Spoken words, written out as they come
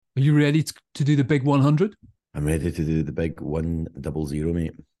Are you ready to do the big 100? I'm ready to do the big 100,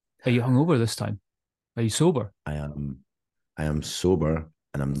 mate. Are you hungover this time? Are you sober? I am I am sober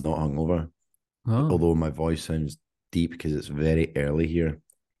and I'm not hungover, Oh, although my voice sounds deep because it's very early here.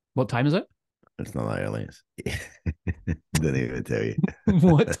 what time is it? It's not that early. Didn't even tell you.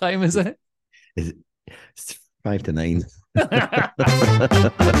 What time is it? It's, it's 5 to 9.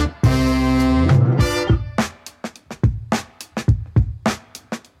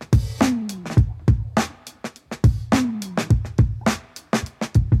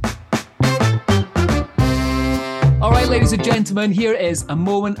 All right, ladies and gentlemen, here is a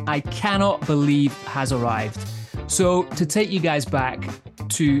moment I cannot believe has arrived. So, to take you guys back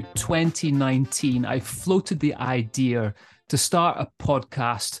to 2019, I floated the idea to start a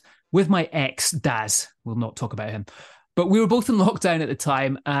podcast with my ex, Daz. We'll not talk about him. But we were both in lockdown at the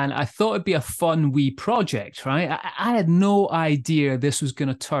time, and I thought it'd be a fun wee project, right? I had no idea this was going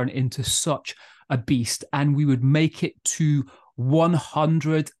to turn into such a beast, and we would make it to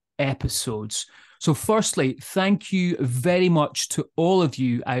 100 episodes. So, firstly, thank you very much to all of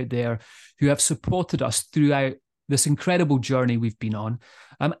you out there who have supported us throughout this incredible journey we've been on.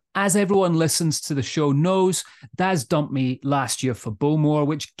 As everyone listens to the show knows, Daz dumped me last year for Bowmore,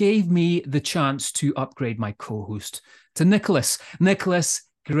 which gave me the chance to upgrade my co-host to Nicholas. Nicholas,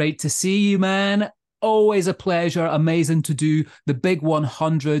 great to see you, man. Always a pleasure. Amazing to do the big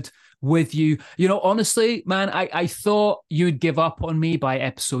 100 with you. You know, honestly, man, I thought you'd give up on me by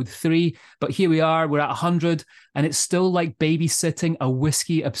episode 3, but here we are. We're at 100, and it's still like babysitting a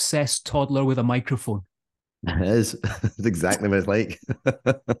whiskey-obsessed toddler with a microphone. It is. It's exactly what it's like.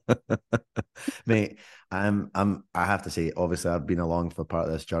 Mate, I have to say, obviously I've been along for part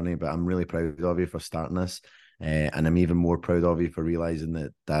of this journey, but I'm really proud of you for starting this. And I'm even more proud of you for realizing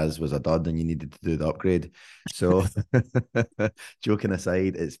that Daz was a dud and you needed to do the upgrade. So, joking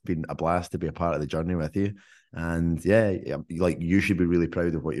aside, it's been a blast to be a part of the journey with you. And yeah, like you should be really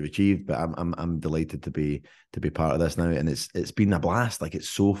proud of what you've achieved. But I'm delighted to be part of this now, and it's been a blast. Like it's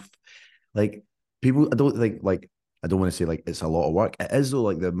so like people. I don't think like I don't want to say like it's a lot of work. It is though.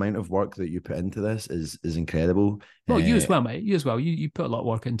 Like the amount of work that you put into this is incredible. Well, you as well, mate. You as well. You put a lot of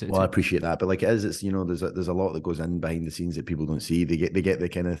work into it Well, I too. appreciate that, but like it is, it's there's a lot that goes in behind the scenes that people don't see. They get the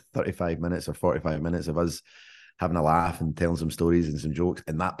kind of 35 minutes or 45 minutes of us having a laugh and telling some stories and some jokes,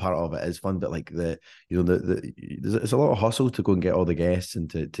 and that part of it is fun. But like it's a lot of hustle to go and get all the guests and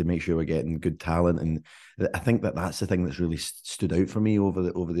to make sure we're getting good talent. And I think that's the thing that's really stood out for me over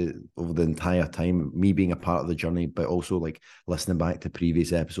the entire time, me being a part of the journey, but also like listening back to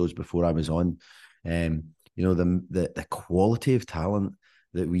previous episodes before I was on. The quality of talent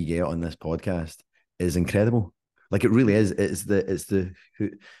that we get on this podcast is incredible. Like it really is. It's the who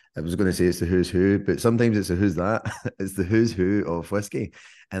I was going to say it's the who's who, but sometimes it's the who's that. It's the who's who of whiskey.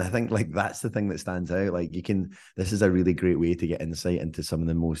 And I think like that's the thing that stands out. Like this is a really great way to get insight into some of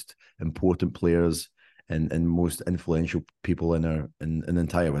the most important players and most influential people in the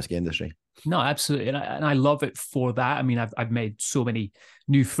entire whiskey industry. No, absolutely, and I love it for that. I mean, I've made so many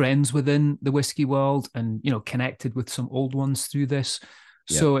new friends within the whiskey world, and connected with some old ones through this.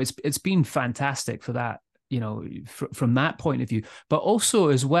 Yeah. So it's been fantastic for that. From that point of view, but also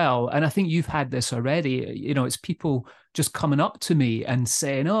as well, and I think you've had this already. It's people just coming up to me and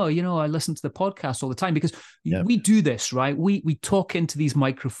saying, "Oh, I listen to the podcast all the time," because Yeah. we do this, right? We talk into these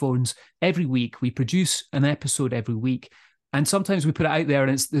microphones every week. We produce an episode every week. And sometimes we put it out there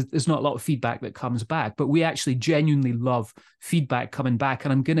and there's not a lot of feedback that comes back, but we actually genuinely love feedback coming back.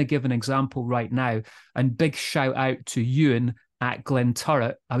 And I'm going to give an example right now. And big shout out to Ewan at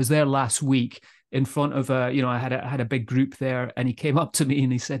Glenturret. I was there last week in front of I had a big group there, and he came up to me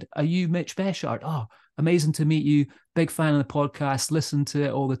and he said, "Are you Mitch Beshart? Oh, amazing to meet you. Big fan of the podcast. Listen to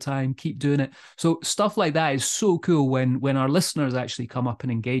it all the time. Keep doing it." So stuff like that is so cool when our listeners actually come up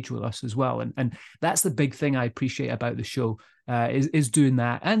and engage with us as well. And that's the big thing I appreciate about the show, is doing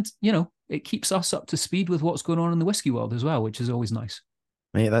that. And it keeps us up to speed with what's going on in the whiskey world as well, which is always nice.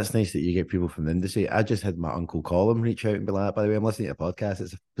 Mate, that's nice that you get people from the industry. I just had my uncle Colin reach out and be like, "By the way, I'm listening to a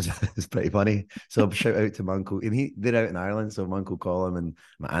podcast. It's pretty funny." So shout out to my uncle, and they're out in Ireland. So my uncle Colin and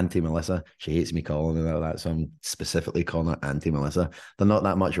my auntie Melissa. She hates me calling her that, so I'm specifically calling her Auntie Melissa. They're not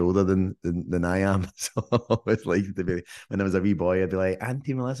that much older than I am, so it's like to be when I was a wee boy, I'd be like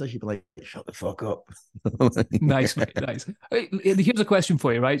Auntie Melissa. She'd be like, "Shut the fuck up." Nice, mate, nice. Here's a question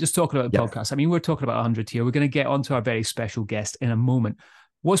for you, right? Just talking about the Yeah. podcast. I mean, we're talking about 100 here. We're going to get onto our very special guest in a moment.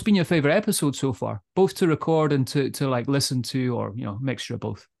 What's been your favorite episode so far, both to record and to like listen to, or mixture of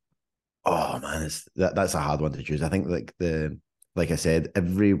both? Oh man, that's a hard one to choose. I think like I said,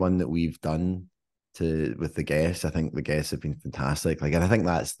 every one that we've done with the guests. I think the guests have been fantastic. Like, and I think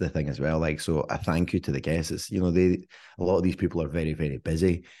that's the thing as well. Like, so a thank you to the guests. It's, a lot of these people are very, very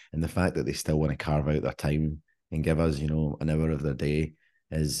busy, and the fact that they still want to carve out their time and give us, an hour of their day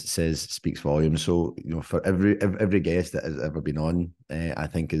speaks volumes. So, for every guest that has ever been on, I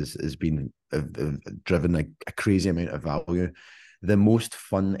think has been driven a crazy amount of value. The most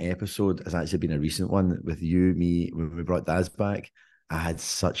fun episode has actually been a recent one with you, me, when we brought Daz back. I had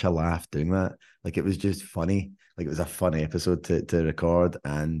such a laugh doing that. Like, it was just funny. Like, it was a fun episode to record,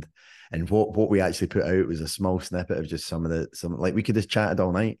 and what we actually put out was a small snippet of just some like, we could just chatted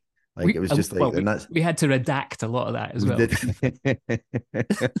all night. Like, it was just like, and that's, we had to redact a lot of that as well.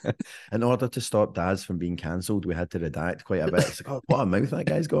 In order to stop Daz from being cancelled, we had to redact quite a bit. It's like, oh, what a mouth that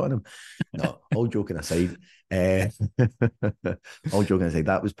guy's got on him. No, all joking aside, all joking aside,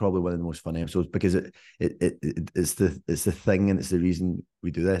 that was probably one of the most fun episodes, because it's the thing, and it's the reason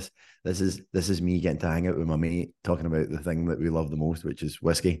we do this. This is me getting to hang out with my mate, talking about the thing that we love the most, which is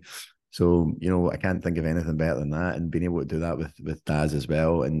whiskey. So, I can't think of anything better than that, and being able to do that with Daz as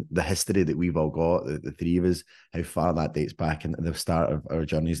well, and the history that we've all got, the three of us, how far that dates back, and the start of our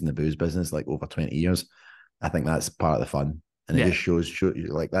journeys in the booze business, like over 20 years. I think that's part of the fun, and it just shows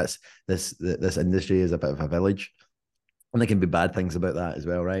like that's this industry is a bit of a village, and there can be bad things about that as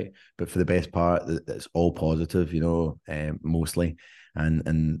well, right? But for the best part, it's all positive, mostly,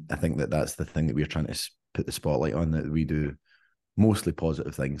 and I think that's the thing that we're trying to put the spotlight on, that we do mostly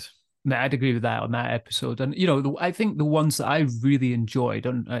positive things. No, I'd agree with that on that episode. And, I think the ones that I really enjoyed,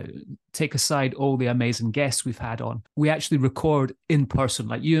 and take aside all the amazing guests we've had on, we actually record in person.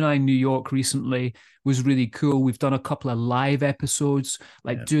 Like, you and I in New York recently was really cool. We've done a couple of live episodes,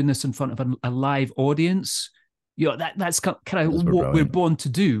 like doing this in front of a live audience. That's kind of what we're born to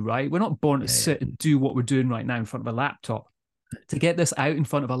do, right? We're not born to sit and do what we're doing right now in front of a laptop. To get this out in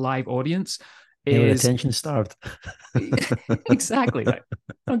front of a live audience, we're attention starved. Exactly. Right.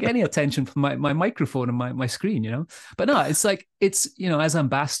 I don't get any attention from my microphone and my screen, But no, it's like, as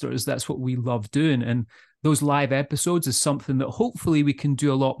ambassadors, that's what we love doing. And those live episodes is something that hopefully we can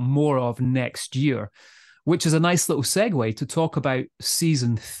do a lot more of next year, which is a nice little segue to talk about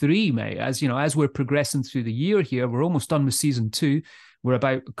season 3, mate. As we're progressing through the year here, we're almost done with season 2. We're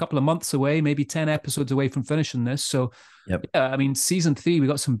about a couple of months away, maybe 10 episodes away from finishing this. So, yeah, season 3, we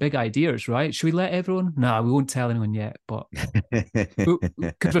got some big ideas, right? Should we let everyone? No, we won't tell anyone yet, but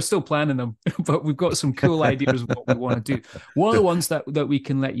because we're still planning them. But we've got some cool ideas of what we want to do. One of the ones that we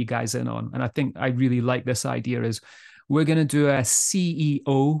can let you guys in on, and I think I really like this idea, is we're going to do a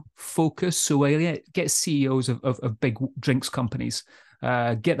CEO focus. So we get CEOs of big drinks companies,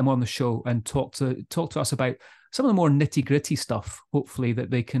 get them on the show and talk to us about some of the more nitty-gritty stuff, hopefully, that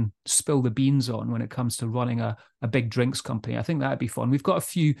they can spill the beans on when it comes to running a big drinks company. I think that'd be fun. We've got a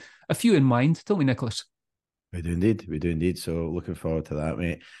few in mind, don't we, Nicholas? We do indeed. So looking forward to that,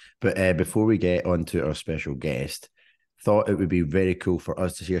 mate. But before we get on to our special guest, thought it would be very cool for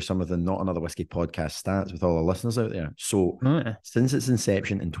us to share some of the Not Another Whiskey podcast stats with all our listeners out there. So since its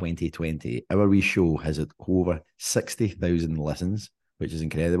inception in 2020, our wee show has had over 60,000 listens, which is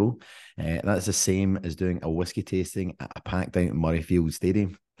incredible. That's the same as doing a whiskey tasting at a packed out Murrayfield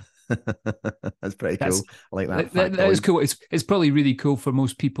Stadium. That's pretty cool. I like that. That is cool. It's probably really cool for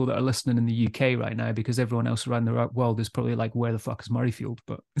most people that are listening in the UK right now, because everyone else around the world is probably like, where the fuck is Murrayfield?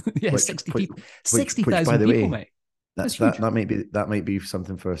 But yeah, 60,000 people, mate. That might be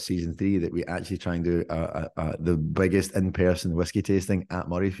something for season 3, that we actually try and do the biggest in-person whiskey tasting at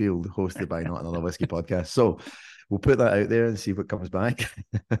Murrayfield, hosted by Not Another Whiskey podcast. So we'll put that out there and see what comes back.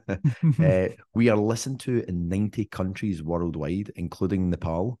 We are listened to in 90 countries worldwide, including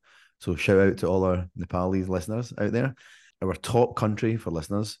Nepal. So shout out to all our Nepalese listeners out there. Our top country for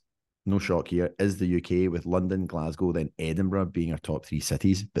listeners, no shock here, is the UK, with London, Glasgow, then Edinburgh being our top 3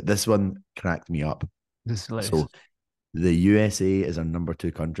 cities. But this one cracked me up. This is hilarious. So the USA is our number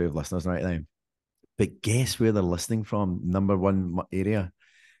 2 country of listeners right now. But guess where they're listening from? Number 1 area,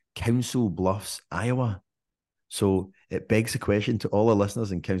 Council Bluffs, Iowa. So it begs the question to all our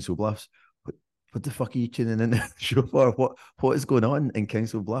listeners in Council Bluffs: what the fuck are you tuning in the show for? What is going on in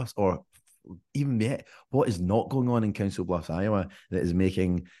Council Bluffs? Or even yet, what is not going on in Council Bluffs, Iowa, that is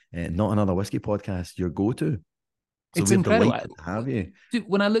making Not Another Whiskey podcast your go-to? So it's incredible. Have you? Dude,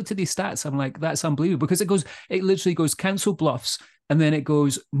 when I looked at these stats, I'm like, that's unbelievable, because it literally goes Council Bluffs, and then it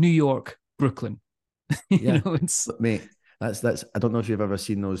goes New York, Brooklyn. Mate, that's. I don't know if you've ever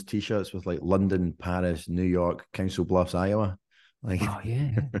seen those T-shirts with like London, Paris, New York, Council Bluffs, Iowa. Like, oh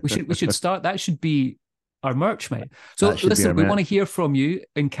yeah, we should start. That should be our merch, mate. So listen, we want to hear from you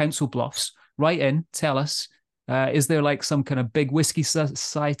in Council Bluffs. Write in, tell us Is there like some kind of big whiskey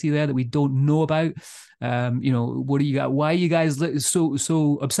society there that we don't know about? What do you got? Why are you guys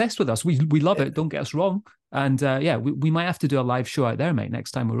so obsessed with us? We love it. Don't get us wrong. And we might have to do a live show out there, mate,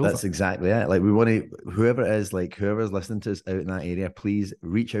 next time we're over. That's exactly it. Like, we want to, whoever it is, like whoever's listening to us out in that area, please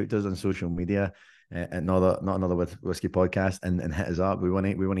reach out to us on social media. Not another whiskey podcast, and hit us up. We want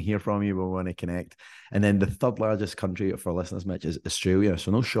to hear from you. We want to connect. And then the third largest country for listeners, Mitch, is Australia.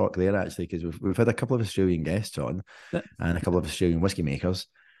 So no shock there, actually, because we've had a couple of Australian guests on, and a couple of Australian whiskey makers,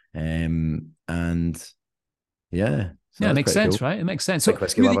 and yeah, so it makes sense, cool. Right? It makes sense. So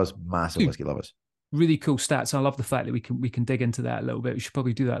whiskey lovers, massive whiskey lovers. Really cool stats. I love the fact that we can dig into that a little bit. We should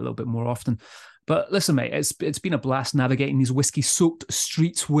probably do that a little bit more often. But listen, mate, it's been a blast navigating these whiskey-soaked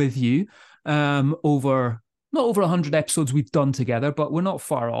streets with you. Over not over 100 episodes we've done together, but we're not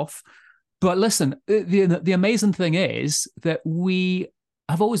far off. But listen, the amazing thing is that we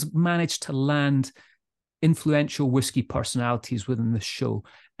have always managed to land influential whiskey personalities within the show.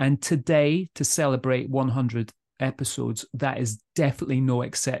 And today, to celebrate 100 episodes, that is definitely no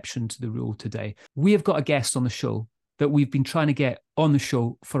exception to the rule today. We have got a guest on the show that we've been trying to get on the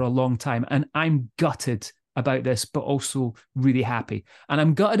show for a long time. And I'm gutted about this, but also really happy. And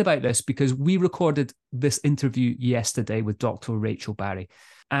I'm gutted about this because we recorded this interview yesterday with Dr. Rachel Barrie.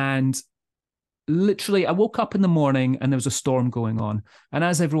 And literally, I woke up in the morning and there was a storm going on. And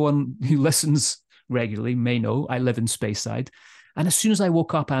as everyone who listens regularly may know, I live in Speyside. And as soon as I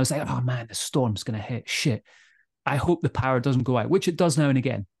woke up, I was like, oh man, the storm's going to hit. Shit. I hope the power doesn't go out, which it does now and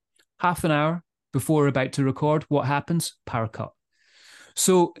again. Half an hour before we're about to record, what happens? Power cut.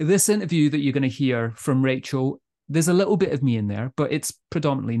 So this interview that you're going to hear from Rachel, there's a little bit of me in there, but it's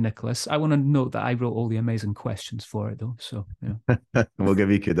predominantly Nicholas. I want to note that I wrote all the amazing questions for it, though. So, yeah. We'll give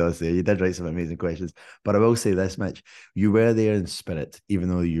you kudos there. You did write some amazing questions. But I will say this, Mitch, you were there in spirit, even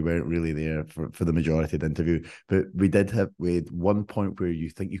though you weren't really there for the majority of the interview. But we had one point where you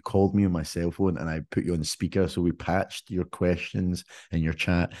called me on my cell phone and I put you on speaker. So we patched your questions and your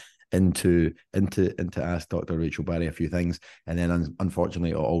chat into ask Dr. Rachel Barrie a few things, and then unfortunately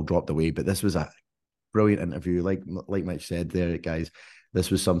it all dropped away. But this was a brilliant interview, like Mitch said there, guys. This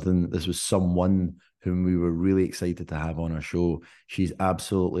was someone whom we were really excited to have on our show. She's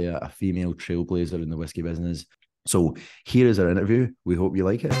absolutely a female trailblazer in the whiskey business. So here is our interview. We hope you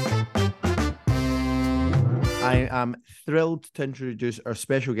like it. I am thrilled to introduce our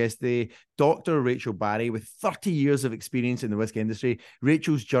special guest today, Dr. Rachel Barrie. With 30 years of experience in the whiskey industry,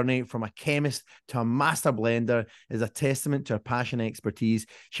 Rachel's journey from a chemist to a master blender is a testament to her passion and expertise.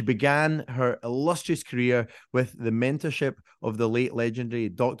 She began her illustrious career with the mentorship of the late legendary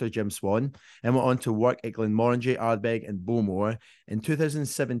Dr. Jim Swan and went on to work at Glenmorangie, Ardbeg and Bowmore. In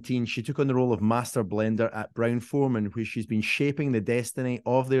 2017, she took on the role of master blender at Brown-Forman, where she's been shaping the destiny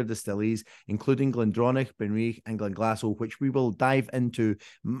of their distilleries, including Glendronach, Benriach and Glenglassaugh, which we will dive into.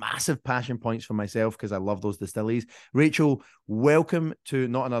 Massive passion points for myself because I love those distilleries. Rachel, welcome to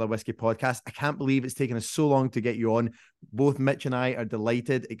Not Another Whiskey Podcast. I can't believe it's taken us so long to get you on. Both Mitch and I are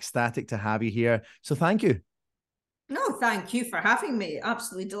delighted, ecstatic to have you here. So thank you. No, thank you for having me.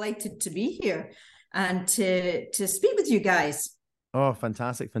 Absolutely delighted to be here and to speak with you guys. Oh,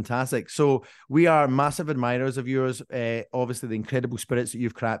 fantastic, fantastic. So we are massive admirers of yours, obviously the incredible spirits that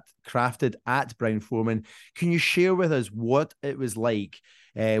you've crafted at Brown-Forman. Can you share with us what it was like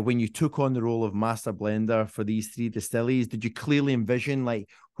when you took on the role of master blender for these three distilleries? Did you clearly envision like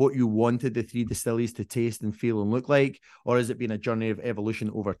what you wanted the three distilleries to taste and feel and look like? Or has it been a journey of evolution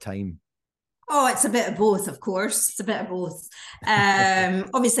over time? Oh, it's a bit of both, of course. It's a bit of both.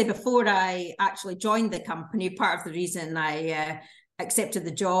 Obviously, before I actually joined the company, part of the reason I accepted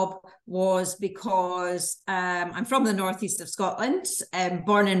the job was because I'm from the northeast of Scotland,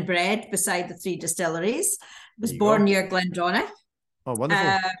 born and bred beside the three distilleries. Was born near Glendronach. Oh,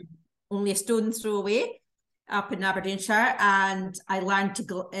 wonderful. Only a stone's throw away up in Aberdeenshire. And I learned to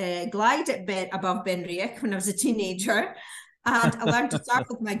glide above Benriach when I was a teenager. And I learned to surf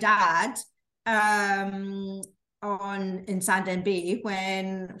with my dad in Sandown Bay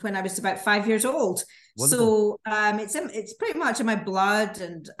when I was about 5 years old. Wonderful. So it's pretty much in my blood,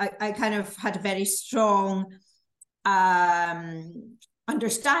 and I kind of had a very strong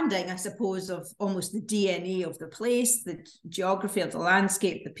understanding, I suppose, of almost the DNA of the place, the geography of the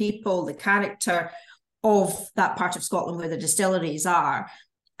landscape, the people, the character of that part of Scotland where the distilleries are.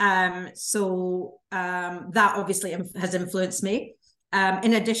 So that obviously has influenced me.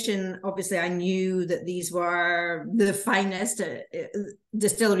 In addition, obviously, I knew that these were the finest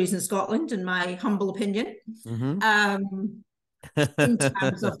distilleries in Scotland, in my humble opinion, in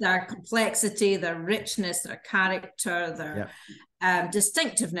terms of their complexity, their richness, their character, their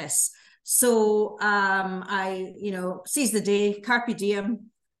distinctiveness. So I, seized the day, carpe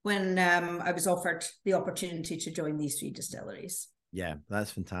diem, when I was offered the opportunity to join these 3 distilleries. Yeah,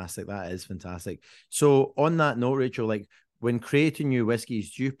 that's fantastic. That is fantastic. So on that note, Rachel, like when creating new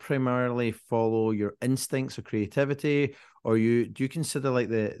whiskies, do you primarily follow your instincts or creativity, or do you consider like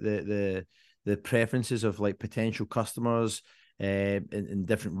the preferences of like potential customers in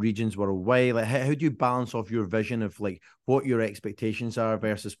different regions worldwide? Like how do you balance off your vision of like what your expectations are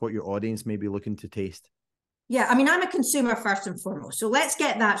versus what your audience may be looking to taste? Yeah, I mean, I'm a consumer first and foremost, so let's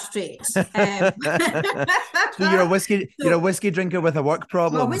get that straight. So you're a whiskey drinker with a work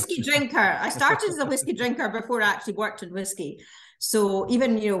problem. I'm a whiskey drinker. I started as a whiskey drinker before I actually worked in whiskey. So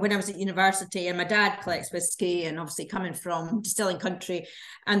even, when I was at university, and my dad collects whiskey, and obviously coming from distilling country,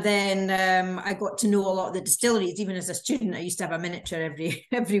 and then I got to know a lot of the distilleries. Even as a student, I used to have a miniature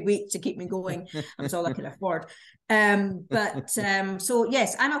every week to keep me going. That's all I could afford. So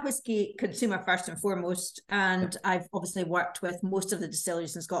yes, I'm a whiskey consumer first and foremost, and I've obviously worked with most of the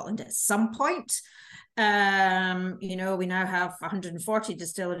distilleries in Scotland at some point. We now have 140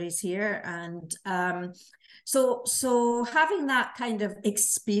 distilleries here, and so having that kind of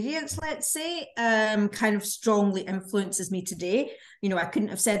experience, let's say, kind of strongly influences me today. I couldn't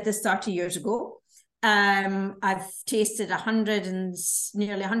have said this 30 years ago. I've tasted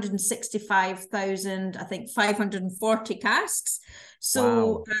nearly 165,000, I think 540 casks.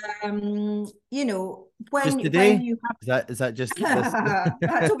 So, wow. When you have is that just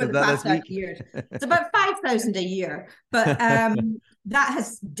that's over the past 30 years. It's about 5,000 a year, but that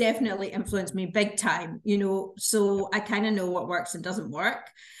has definitely influenced me big time. So I kind of know what works and doesn't work.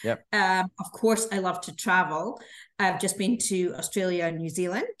 Yep. Of course, I love to travel. I've just been to Australia and New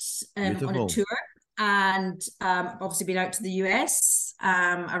Zealand on a tour. And obviously been out to the US,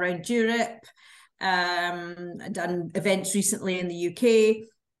 around Europe, done events recently in the UK.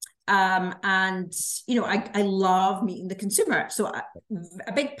 I love meeting the consumer. So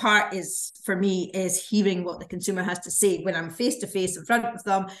a big part for me is hearing what the consumer has to say when I'm face to face in front of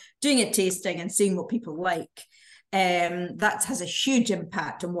them, doing a tasting and seeing what people like. That has a huge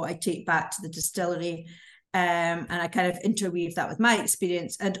impact on what I take back to the distillery. And I kind of interweave that with my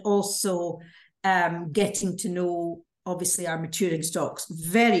experience, and also getting to know, obviously, our maturing stocks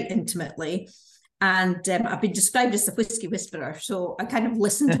very intimately. And I've been described as the whiskey whisperer. So I kind of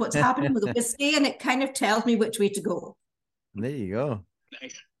listen to what's happening with the whiskey, and it kind of tells me which way to go. There you go.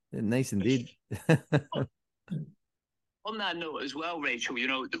 Nice indeed. On that note as well, Rachel,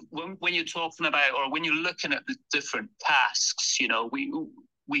 when you're talking about, or when you're looking at the different casks,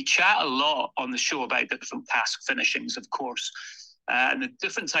 we chat a lot on the show about different cask finishings, of course, and the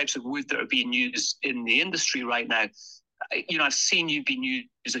different types of wood that are being used in the industry right now. I've seen you've been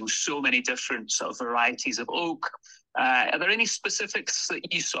using so many different sort of varieties of oak. Are there any specifics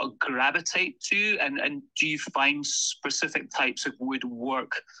that you sort of gravitate to, and do you find specific types of wood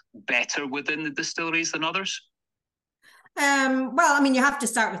work better within the distilleries than others? You have to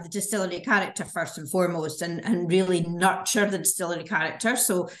start with the distillery character first and foremost, and really nurture the distillery character.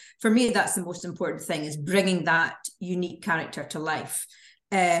 So for me, that's the most important thing, is bringing that unique character to life.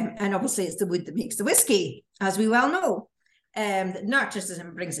 And obviously it's the wood that makes the whiskey, as we well know, that nurtures it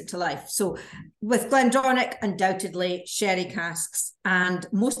and brings it to life. So with Glendronach, undoubtedly sherry casks, and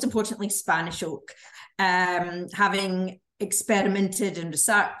most importantly, Spanish oak. Having experimented and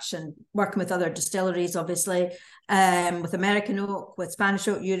research and working with other distilleries, obviously, with American oak, with Spanish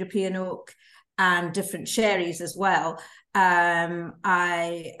oak, European oak, and different sherries as well.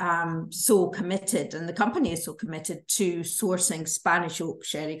 I am so committed, and the company is so committed to sourcing Spanish oak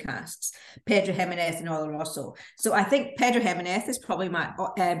sherry casks, Pedro Jimenez and Oloroso. So I think Pedro Jimenez is probably my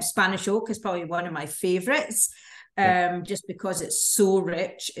Spanish oak is probably one of my favorites. Just because it's so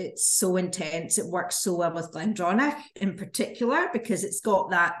rich, it's so intense, it works so well with Glendronach in particular, because it's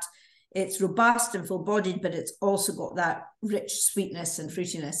got that, it's robust and full-bodied, but it's also got that rich sweetness and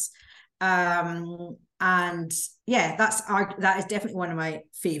fruitiness. And yeah, that is definitely one of my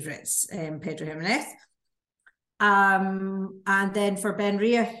favorites, Pedro Jimenez. And then for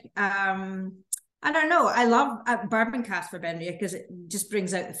Barrie, I don't know. I love bourbon cask for Barrie because it just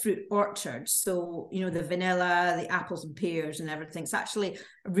brings out the fruit orchard. So, the vanilla, the apples and pears and everything. It's actually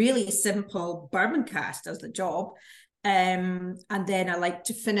a really simple bourbon cask, does the job. And then I like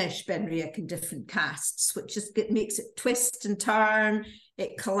to finish Barrie in different casks, which just makes it twist and turn.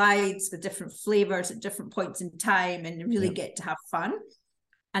 It collides with different flavors at different points in time, and you really get to have fun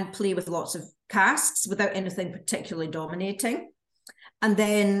and play with lots of casks without anything particularly dominating. And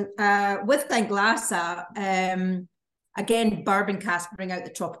then with Glenglassaugh, again, bourbon cask bring out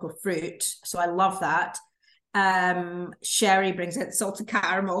the tropical fruit. So I love that. Sherry brings out salted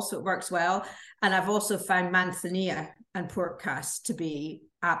caramel, so it works well. And I've also found Manzanilla and port cask to be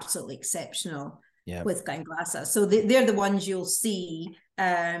absolutely exceptional with Glenglassa. So they're the ones you'll see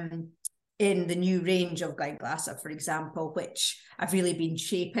in the new range of Glenglassa, for example, which I've really been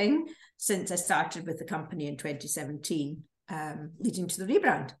shaping since I started with the company in 2017, leading to the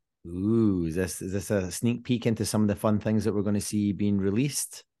rebrand. Ooh, is this a sneak peek into some of the fun things that we're going to see being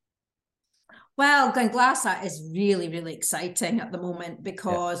released? Well, Glenglassa is really, really exciting at the moment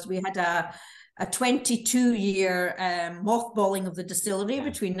because we had a 22-year mothballing of the distillery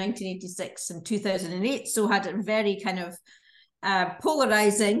between 1986 and 2008. So had a very kind of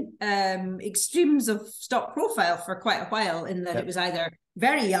polarizing extremes of stock profile for quite a while, in that it was either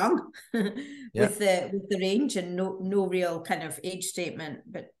very young with the range and no real kind of age statement,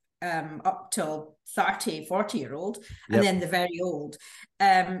 but up till 30, 40-year-old, and then the very old.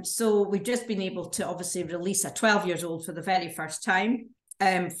 So we've just been able to obviously release a 12 years old for the very first time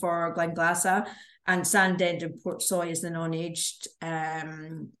for Glenglassa, and Sandend and Port Soy is the non-aged,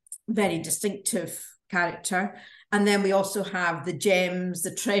 very distinctive character. And then we also have the gems,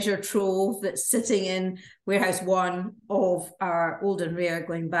 the treasure trove that's sitting in Warehouse 1 of our old and rare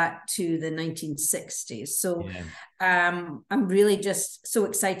going back to the 1960s. So I'm really just so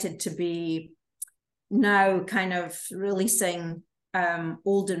excited to be now kind of releasing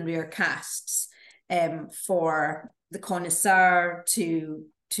old and rare casks for the connoisseur to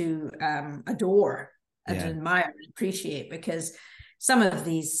adore and admire and appreciate, because some of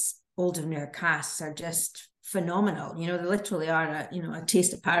these old and rare casks are just phenomenal. You know, they literally are a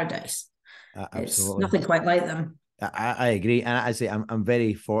taste of paradise. Absolutely. It's nothing quite like them. I agree, and I say I'm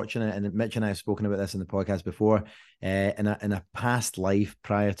very fortunate, and Mitch and I have spoken about this in the podcast before. In a past life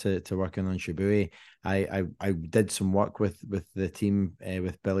prior to working on Shibui, I did some work with the team,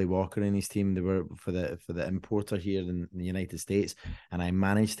 with Billy Walker and his team. They were for the importer here in the United States, and I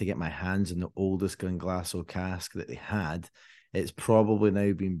managed to get my hands on the oldest Glenglasso cask that they had. It's probably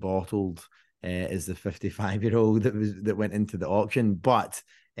now been bottled as the 55-year-old that went into the auction, but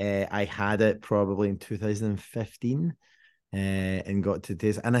I had it probably in 2015 and got to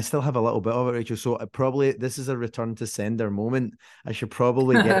taste, and I still have a little bit of it, Rachel. So this is a return to sender moment. I should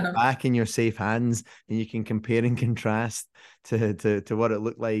probably get it back in your safe hands, and you can compare and contrast to what it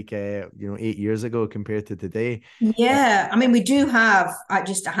looked like 8 years ago compared to today. Yeah, I mean, we do have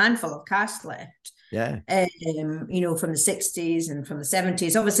just a handful of casks left. Yeah. From the 60s and from the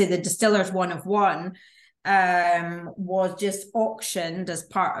 70s. Obviously, the Distiller's One of One was just auctioned as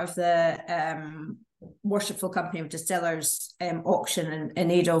part of the Worshipful Company of Distillers auction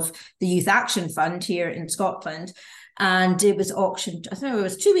in aid of the Youth Action Fund here in Scotland. And it was auctioned, I think it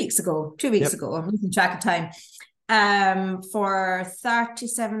was 2 weeks ago. I'm losing track of time, for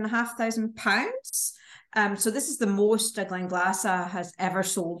 £37,500. So this is the most a Glenglassa has ever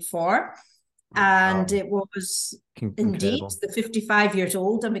sold for. And it was indeed the 55 years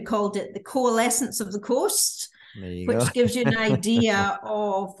old, and we called it the Coalescence of the Coast, which gives you an idea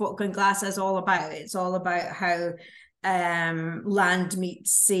of what Glenglassa is all about. It's all about how land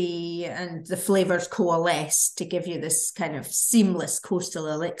meets sea and the flavors coalesce to give you this kind of seamless coastal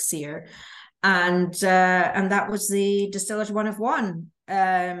elixir. And that was the Distiller's One of One.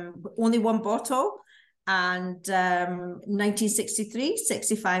 Only one bottle. And 1963,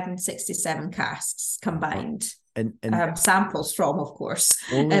 65 and 67 casks combined, and samples from, of course,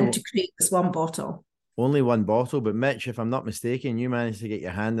 to create this one bottle. Only one bottle, but Mitch, if I'm not mistaken, you managed to get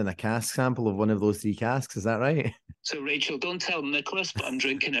your hand in a cask sample of one of those 3 casks. Is that right? So, Rachel, don't tell Nicholas, but I'm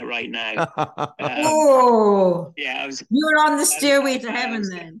drinking it right now. Oh, yeah, you were on the stairway to heaven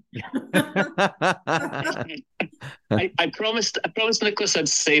then. I promised Nicholas I'd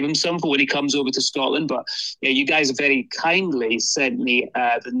save him some for when he comes over to Scotland, but you guys very kindly sent me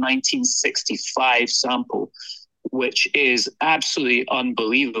the 1965 sample, which is absolutely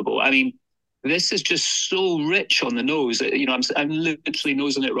unbelievable. I mean, this is just so rich on the nose. I'm literally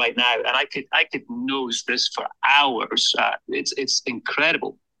nosing it right now, and I could nose this for hours. It's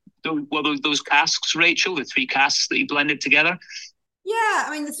incredible. Those casks, Rachel, the 3 casks that you blended together? Yeah, I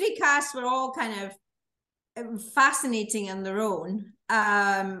mean, the 3 casks were all kind of fascinating in their own,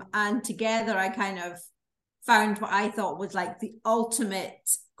 and together I kind of found what I thought was like the ultimate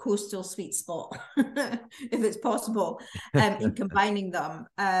coastal sweet spot, if it's possible, in combining them.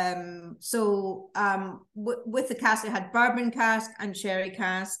 With the cask, I had bourbon cask and sherry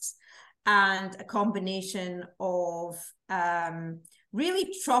casks, and a combination of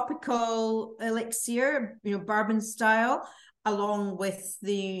really tropical elixir, bourbon style, along with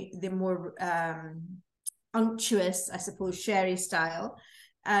the more unctuous, I suppose, sherry style,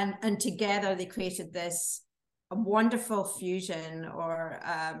 and together they created this a wonderful fusion or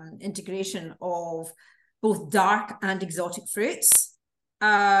integration of both dark and exotic fruits,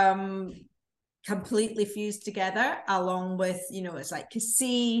 completely fused together, along with, it's like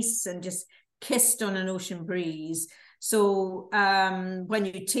cassis and just kissed on an ocean breeze. So when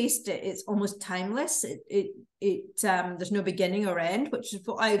you taste it, it's almost timeless. There's no beginning or end, which is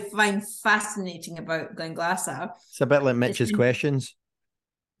what I find fascinating about Glenglassaugh. It's a bit like Mitch's questions.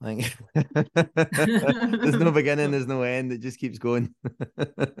 Like, there's no beginning, there's no end. It just keeps going.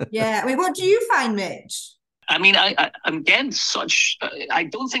 Yeah. I mean, what do you find, Mitch? I mean, I'm getting I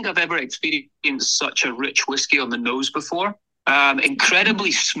don't think I've ever experienced such a rich whiskey on the nose before.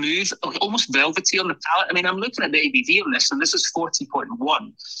 Incredibly smooth, almost velvety on the palate. I mean, I'm looking at the ABV on this, and this is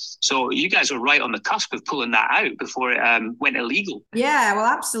 40.1. So you guys are right on the cusp of pulling that out before it went illegal. Yeah, well,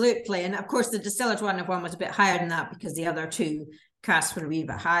 absolutely. And of course, the distillers one was a bit higher than that because the other two casks were a wee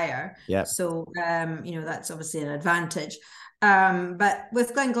bit higher. Yeah. So, that's obviously an advantage. But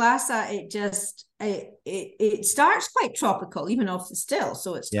with Glenglassaugh, it starts quite tropical, even off the still.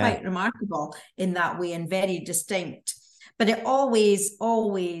 So it's quite remarkable in that way and very distinct. But it always,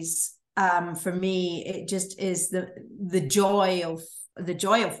 for me, it just is the joy of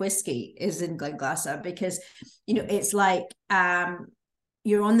whiskey is in Glenglassaugh, because it's like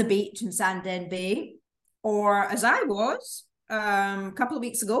you're on the beach in Sandown Bay, or as I was a couple of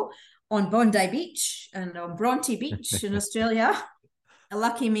weeks ago on Bondi Beach and on Bronte Beach in Australia.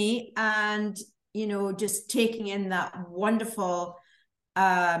 Lucky me. And just taking in that wonderful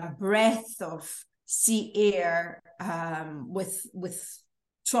breath of sea air with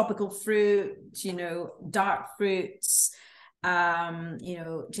tropical fruit, dark fruits,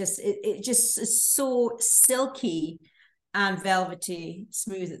 it just is so silky and velvety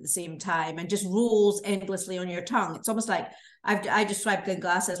smooth at the same time, and just rolls endlessly on your tongue. It's almost like I describe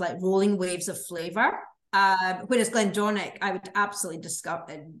Glenglassaugh as like rolling waves of flavor. Whereas Glendronach, I would absolutely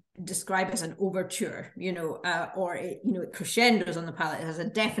describe as an overture, or it crescendos on the palate. It has a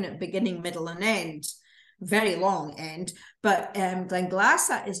definite beginning, middle, and end, very long end. But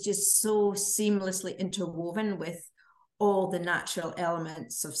Glenglassaugh is just so seamlessly interwoven with all the natural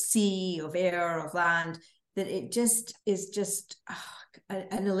elements of sea, of air, of land, that it just is just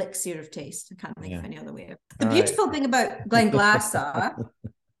an elixir of taste. I can't think of any other way. The beautiful thing about Glenglassaugh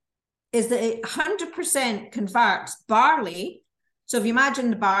is that it 100% converts barley. So if you imagine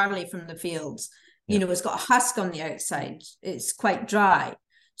the barley from the fields, it's got a husk on the outside. It's quite dry.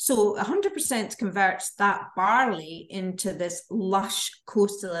 So 100% converts that barley into this lush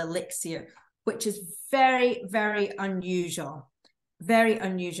coastal elixir, which is very, very unusual. Very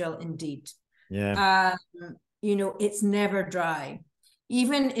unusual indeed. Yeah. It's never dry.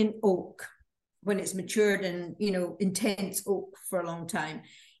 Even in oak, when it's matured in, intense oak for a long time,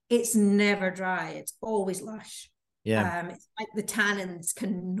 it's never dry. It's always lush. Yeah. It's like the tannins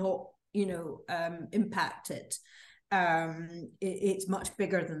cannot, impact it. It's much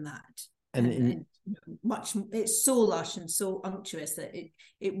bigger than that. And it's so lush and so unctuous that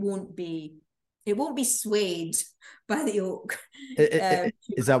it won't be swayed by the oak.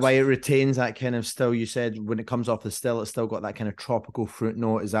 Is that why it retains that kind of still? You said when it comes off the still, it's still got that kind of tropical fruit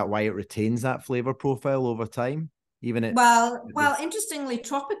note. Is that why it retains that flavor profile over time? Well, interestingly,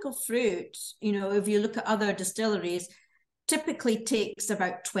 tropical fruit, if you look at other distilleries, typically takes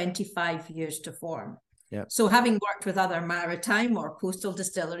about 25 years to form. Yeah. So having worked with other maritime or coastal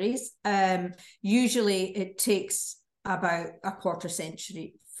distilleries, usually it takes about a quarter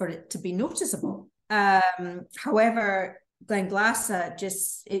century for it to be noticeable. However, Glenglassaugh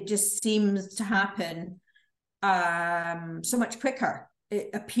just seems to happen so much quicker. It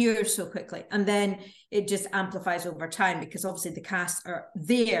appears so quickly, and then it just amplifies over time, because obviously the casks are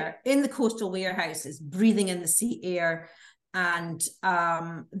there in the coastal warehouses, breathing in the sea air, and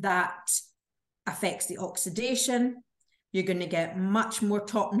that affects the oxidation. You're going to get much more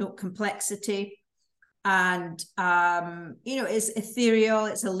top note complexity, and it's ethereal,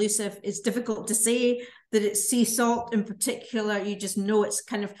 it's elusive, it's difficult to say that it's sea salt in particular. You just know it's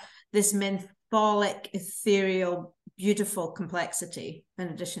kind of this mentholic, ethereal, beautiful complexity, in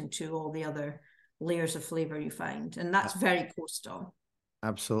addition to all the other layers of flavor you find, and that's very coastal.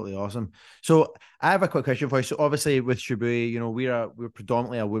 Absolutely awesome. So I have a quick question for you. So obviously with Shibui, we're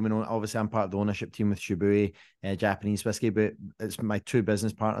predominantly a women. Obviously, I'm part of the ownership team with Shibui, Japanese whiskey, but it's my two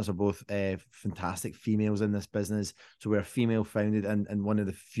business partners are both fantastic females in this business. So we're female founded and one of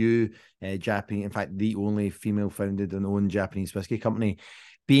the few Japanese, in fact, the only female founded and owned Japanese whiskey company.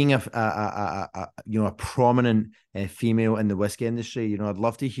 being a prominent female in the whiskey industry, I'd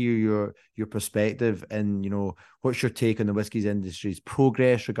love to hear your perspective and, what's your take on the whiskey industry's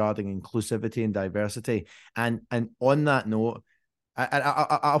progress regarding inclusivity and diversity. And on that note,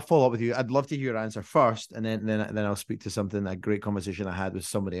 I'll follow up with you. I'd love to hear your answer first, and then I'll speak to a great conversation I had with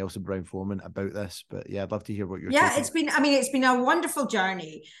somebody else in Brown-Forman about this. But yeah, I'd love to hear what you're. Yeah, it's been a wonderful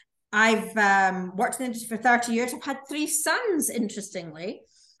journey. I've worked in the industry for 30 years. I've had 3 sons, interestingly,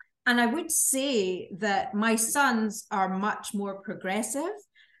 and I would say that my sons are much more progressive.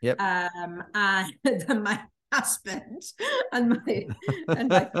 Yep. Than my husband and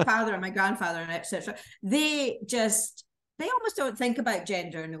my father and my grandfather and etc. They almost don't think about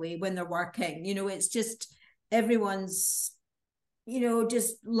gender in a way when they're working. It's just everyone's,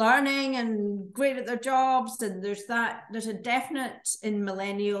 just learning and great at their jobs. And there's a definite in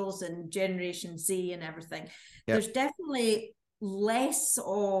millennials and Generation Z and everything. Yep. There's definitely less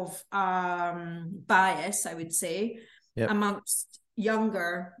of bias, I would say, yep, amongst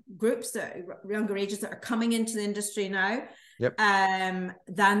younger groups younger ages that are coming into the industry now, yep, than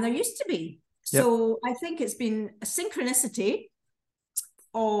there used to be. So yep, I think it's been a synchronicity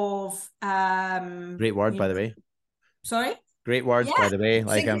of great word, by the way. Sorry? Great words, by the way.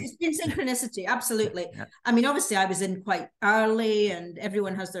 It's been synchronicity, absolutely. Yeah. I mean, obviously I was in quite early and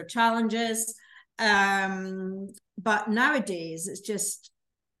everyone has their challenges. But nowadays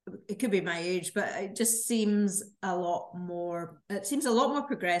it could be my age, but it just seems a lot more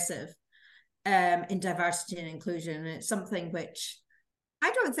progressive in diversity and inclusion. And it's something which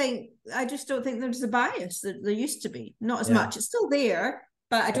I just don't think there's a bias that there used to be. Not as much. It's still there,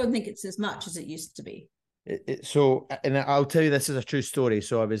 but I don't think it's as much as it used to be. So, and I'll tell you, this is a true story.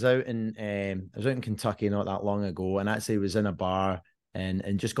 So I was out in Kentucky not that long ago, and actually was in a bar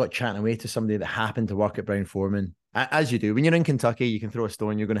and just got chatting away to somebody that happened to work at Brown-Forman. As you do, when you're in Kentucky, you can throw a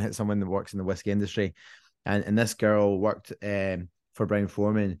stone, you're going to hit someone that works in the whiskey industry. And this girl worked for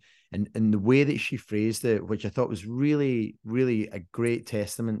Brown-Forman. And the way that she phrased it, which I thought was really, really a great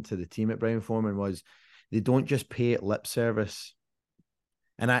testament to the team at Brown-Forman, was they don't just pay it lip service.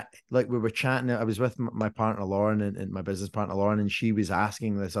 And we were chatting, I was with my partner Lauren and my business partner Lauren, and she was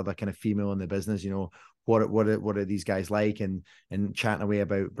asking this other kind of female in the business, what are these guys like, and chatting away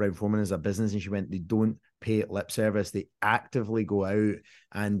about Brown-Forman as a business. And she went, they don't pay it lip service. They actively go out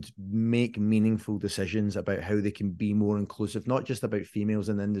and make meaningful decisions about how they can be more inclusive, not just about females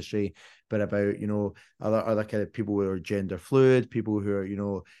in the industry, but about, other kind of people who are gender fluid, people who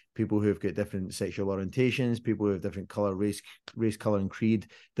are, people who have got different sexual orientations, people who have different color, race, color, and creed.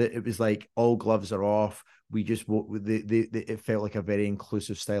 That it was like all gloves are off. We just it felt like a very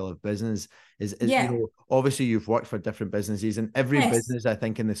inclusive style of business. Obviously you've worked for different businesses, and every business I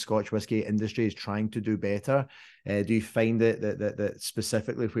think in the Scotch whisky industry is trying to do better. Do you find that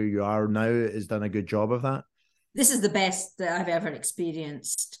specifically where you are now has done a good job of that? This is the best that I've ever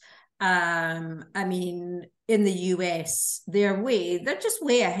experienced. I mean, in the US, they're just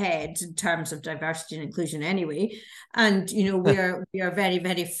way ahead in terms of diversity and inclusion anyway. And, we are very,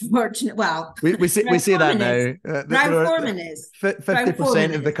 very fortunate. Well, we say that now. Brown-Forman is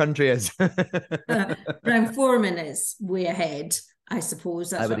 50% of the country is. Brown-Forman is way ahead, I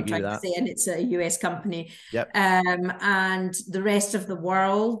suppose. That's what I'm trying to say. And it's a US company. Yep. And the rest of the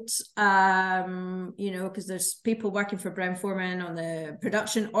world, because there's people working for Brown-Forman on the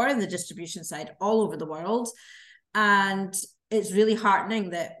production or in the distribution side all over the world. And it's really heartening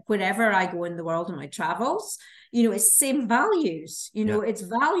that wherever I go in the world on my travels, it's same values, it's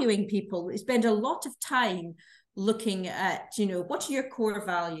valuing people. We spend a lot of time looking at, what are your core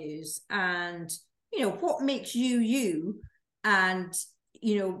values and, what makes you, and,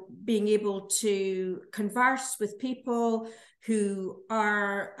 being able to converse with people who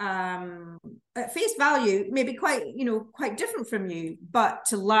are at face value, maybe quite different from you, but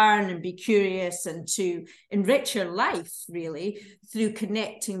to learn and be curious and to enrich your life really through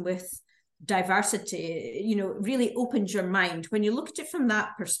connecting with diversity, really opens your mind when you look at it from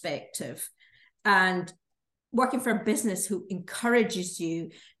that perspective. And working for a business who encourages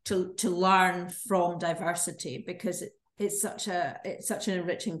you to learn from diversity, because it's such an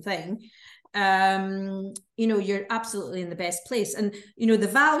enriching thing. You're absolutely in the best place. And, the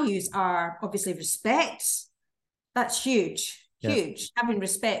values are obviously respect. That's huge. Having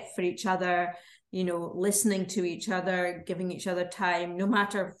respect for each other, listening to each other, giving each other time, no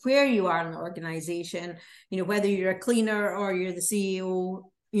matter where you are in the organization, whether you're a cleaner or you're the CEO,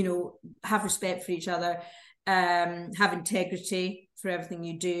 have respect for each other, have integrity for everything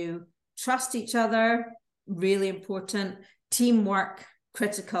you do, trust each other, really important, teamwork,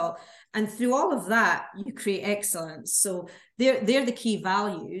 critical. And through all of that, you create excellence. So they're the key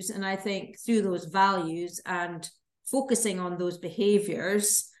values. And I think through those values and focusing on those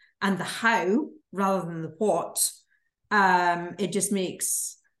behaviors and the how rather than the what, it just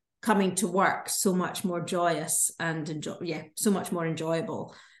makes coming to work so much more joyous and so much more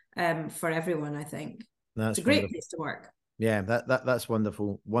enjoyable for everyone. I think it's a great place to work. Yeah, that's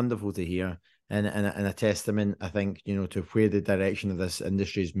wonderful to hear, and a testament, I think, to where the direction of this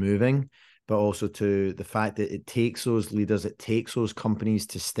industry is moving, but also to the fact that it takes those leaders, it takes those companies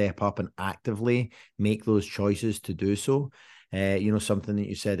to step up and actively make those choices to do so. Something that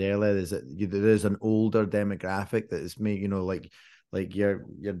you said earlier is that there's an older demographic that is like your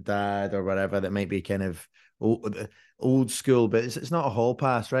dad or whatever, that might be kind of old school, but it's not a hall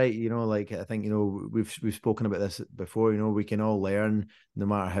pass, right? I think we've spoken about this before. We can all learn no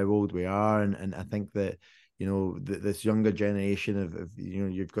matter how old we are, and I think that this younger generation of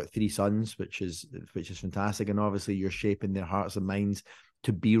you've got 3 sons, which is fantastic, and obviously you're shaping their hearts and minds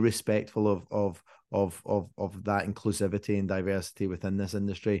to be respectful of that inclusivity and diversity within this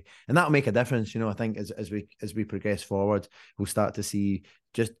industry, and that'll make a difference. I think as we progress forward, we'll start to see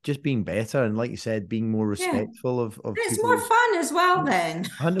just being better, and like you said, being more respectful of it's more fun as well then.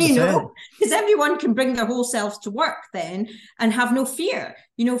 100%. Because everyone can bring their whole selves to work then and have no fear.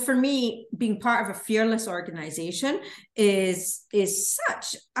 For me, being part of a fearless organization is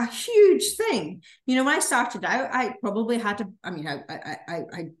such a huge thing. When I started out, I probably had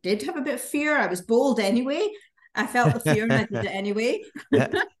I did have a bit of fear. I was bold anyway. I felt the fear and I did it anyway.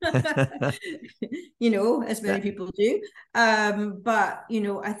 As many people do. But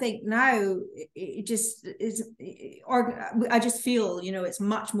I think now it just is, I just feel, it's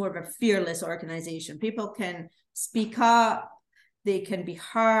much more of a fearless organization. People can speak up, they can be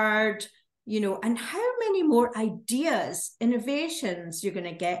heard, and how many more ideas, innovations you're going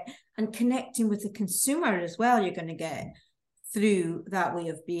to get, and connecting with the consumer as well, you're going to get through that way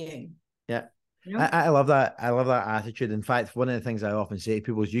of being. Yeah. I love that. I love that attitude. In fact, one of the things I often say to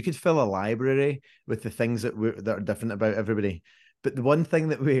people is you could fill a library with the things that are different about everybody. But the one thing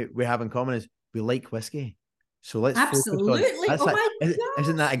that we have in common is we like whiskey. So let's absolutely focus on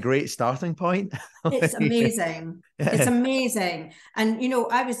isn't that a great starting point? It's amazing. It's amazing. And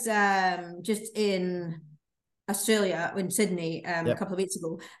I was just in Australia, in Sydney, a couple of weeks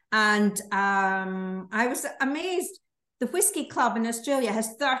ago, and I was amazed. The Whiskey Club in Australia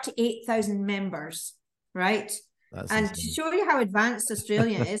has 38,000 members, right? That's and insane. to show you how advanced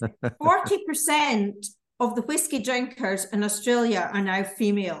Australia is, 40% of the whiskey drinkers in Australia are now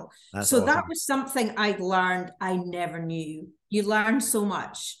female. That's so awesome. That was something I learned I never knew. You learn so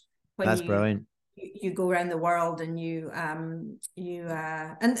much when brilliant. You go around the world, and and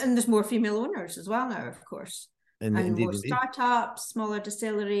there's more female owners as well now, of course. And more startups, smaller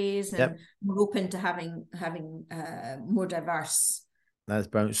distilleries, and we're open to having more diverse. That's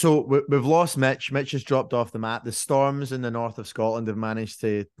brilliant. So we've lost Mitch. Mitch has dropped off the map. The storms in the north of Scotland have managed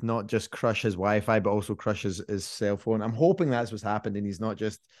to not just crush his Wi-Fi, but also crush his cell phone. I'm hoping that's what's happened, and he's not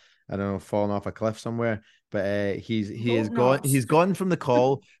just, I don't know, falling off a cliff somewhere. But he's gone from the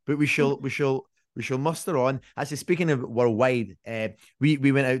call. But we shall muster on. Actually, speaking of worldwide, we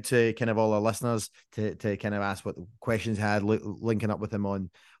went out to kind of all our listeners to kind of ask what questions they had, linking up with him on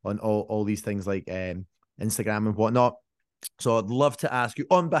all these things like Instagram and whatnot. So I'd love to ask you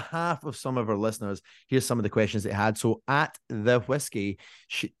on behalf of some of our listeners, here's some of the questions they had. So at the whiskey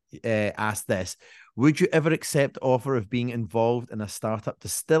asked this: would you ever accept offer of being involved in a startup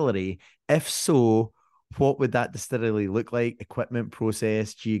distillery? If so, what would that distillery look like? Equipment,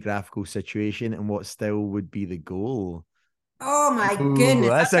 process, geographical situation, and what still would be the goal? Oh my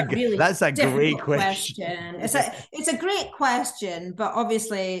goodness, that's a great question. It's a great question, but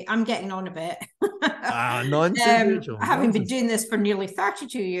obviously I'm getting on a bit. Nonsense. Having been doing this for nearly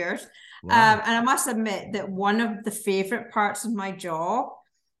 32 years. Wow. And I must admit that one of the favorite parts of my job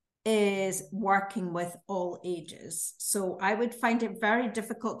is working with all ages. So I would find it very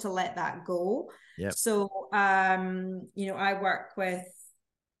difficult to let that go. Yep. So, I work with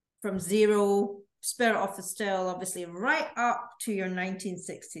from zero, spirit off the still, obviously, right up to your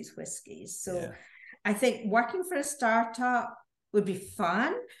 1960s whiskies. So I think working for a startup would be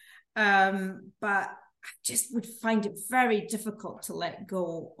fun, but I just would find it very difficult to let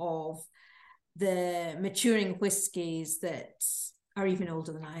go of the maturing whiskies that are even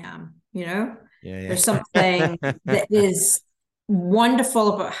older than I am, There's something that is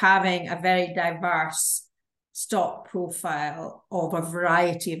wonderful about having a very diverse stock profile of a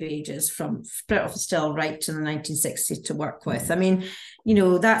variety of ages, from spirit of still right to the 1960s to work with. I mean,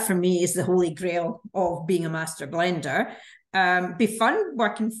 that for me is the holy grail of being a master blender. Be fun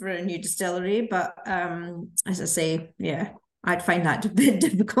working for a new distillery, but as I say, yeah, I'd find that a bit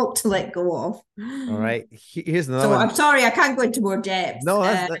difficult to let go of. All right, here's another So one. I'm sorry, I can't go into more depth. No,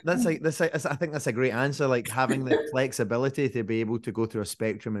 I think that's a great answer. Like having the flexibility to be able to go through a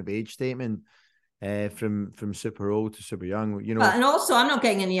spectrum of age statement, from super old to super young. You know, and also I'm not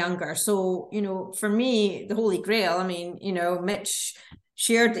getting any younger. So, for me, the Holy Grail, I mean, Mitch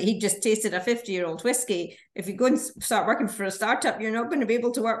shared that he just tasted a 50-year-old whiskey. If you go and start working for a startup, you're not going to be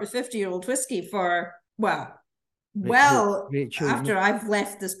able to work with 50-year-old whiskey for, Rachel, after I've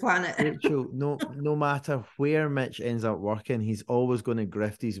left this planet. Rachel, no matter where Mitch ends up working, he's always going to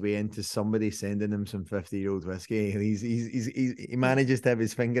grift his way into somebody sending him some 50-year-old whiskey. He manages to have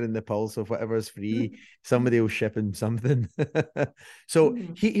his finger in the pulse of whatever's free. Somebody will ship him something. So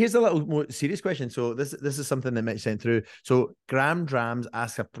here's a little more serious question. So this is something that Mitch sent through. So Graham Drams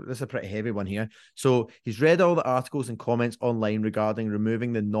asks this is a pretty heavy one here. So he's read all the articles and comments online regarding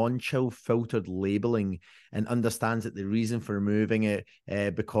removing the non-chill filtered labeling, and understands that the reason for removing it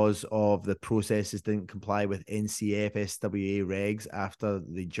because of the processes didn't comply with NCF SWA regs after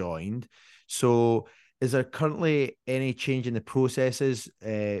they joined. So is there currently any change in the processes?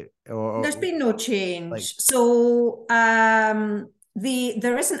 There's been no change. So there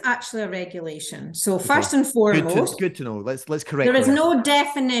isn't actually a regulation. So first and foremost, good to know. Let's correct. There is no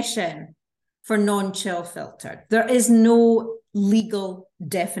definition for non-chill filtered. There is no legal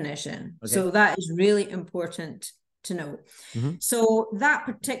definition. Okay. So that is really important to know. So that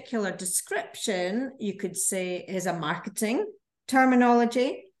particular description, you could say, is a marketing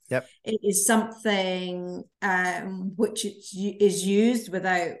terminology. Yep. It is something which is used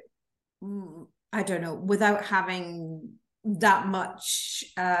without, without having that much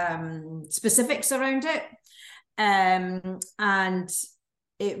specifics around it. And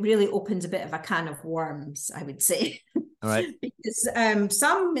it really opens a bit of a can of worms, I would say. All right. Because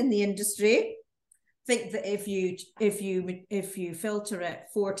some in the industry think that if you filter it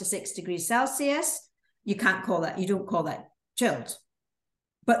 4 to 6 degrees Celsius, you don't call that chilled.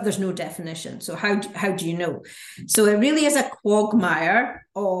 But there's no definition. So how do you know? So it really is a quagmire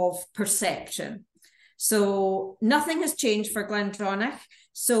of perception. So nothing has changed for Glendronach.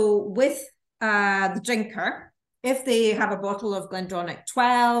 So with the drinker, if they have a bottle of Glendronach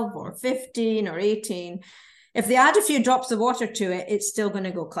 12 or 15 or 18, if they add a few drops of water to it, it's still going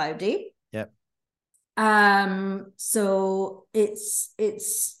to go cloudy. Yep. So it's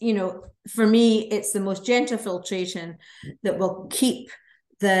for me, it's the most gentle filtration that will keep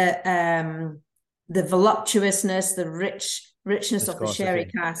the voluptuousness, the richness of the sherry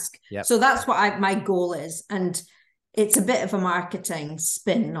cask. Yep. So that's what my goal is. And it's a bit of a marketing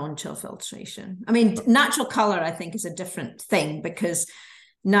spin on chill filtration. I mean, natural color, I think, is a different thing, because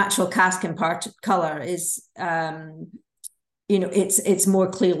natural cask imparted color is, it's more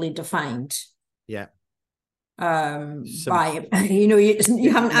clearly defined. Yeah. You haven't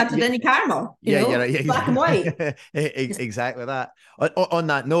added any caramel. Black and white. Exactly that. On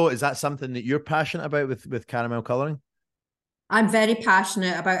that note, is that something that you're passionate about with caramel coloring? I'm very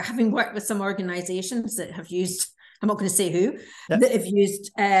passionate about, having worked with some organizations that have used, I'm not going to say who, that have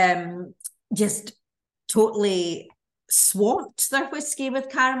used just totally swamped their whiskey with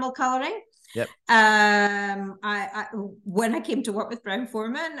caramel coloring. Yep. I when I came to work with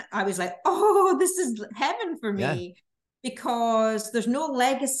Brown-Forman, I was like, oh, this is heaven for me, because there's no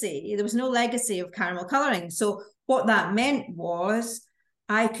legacy. There was no legacy of caramel coloring. So what that meant was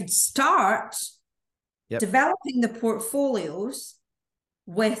I could start developing the portfolios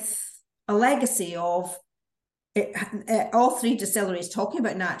with a legacy of all three distilleries talking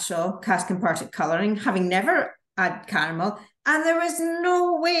about natural cask imparted coloring, having never add caramel, and there was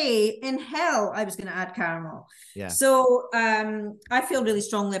no way in hell I was going to add caramel. Yeah. So I feel really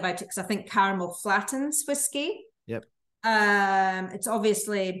strongly about it, because I think caramel flattens whiskey. Yep. It's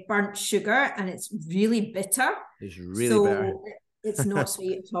obviously burnt sugar, and it's really bitter. It's really bitter. It's not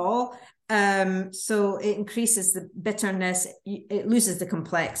sweet at all. So it increases the bitterness. It loses the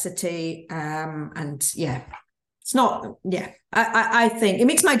complexity. And it's not. Yeah, I think it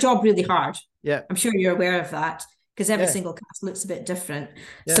makes my job really hard. Yeah, I'm sure you're aware of that, because every single cask looks a bit different.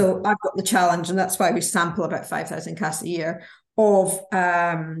 Yeah. So I've got the challenge, and that's why we sample about 5,000 casks a year of,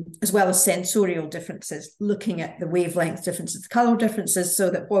 as well as sensorial differences, looking at the wavelength differences, the color differences, so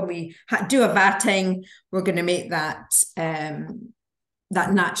that when we do a vatting, we're going to make that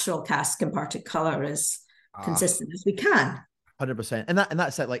that natural cask imparted color as consistent as we can. 100%, and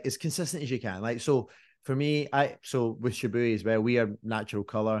that's it. Like, as consistent as you can. Like, so for me, so with Shibui as well, we are natural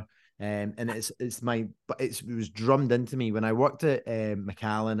color. And it was drummed into me when I worked at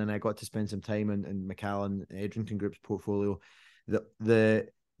Macallan, and I got to spend some time in Macallan Edrington Group's portfolio.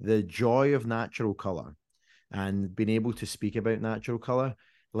 The joy of natural color and being able to speak about natural color,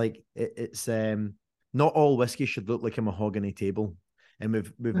 like it's not all whiskey should look like a mahogany table. And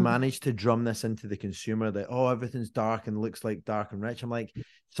we've managed to drum this into the consumer that, oh, everything's dark and looks like dark and rich. I'm like,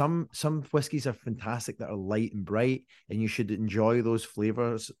 some whiskeys are fantastic that are light and bright, and you should enjoy those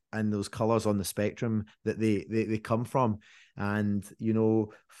flavors and those colors on the spectrum that they come from. And, you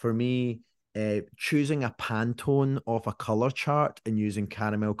know, for me, choosing a Pantone off a color chart and using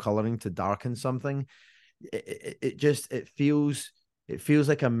caramel coloring to darken something, it feels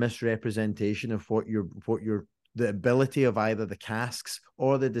like a misrepresentation of what you're the ability of either the casks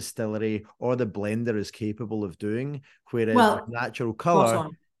or the distillery or the blender is capable of doing. Whereas with natural color,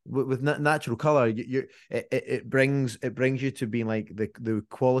 natural color, it brings you to being like the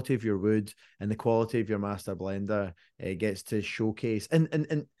quality of your wood and the quality of your master blender gets to showcase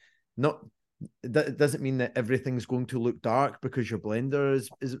and not. That doesn't mean that everything's going to look dark because your blender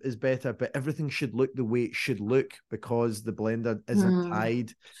is better, but everything should look the way it should look because the blender isn't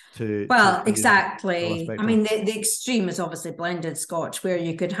tied to. Well, exactly. I mean, the extreme is obviously blended Scotch, where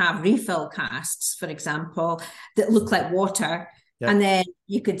you could have refill casks, for example, that look like water. Yep. And then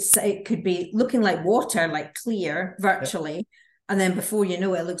you could say it could be looking like water, like clear virtually. Yep. And then before you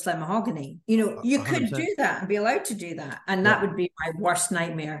know it, it looks like mahogany. You know, you 100%. Could do that and be allowed to do that. And that would be my worst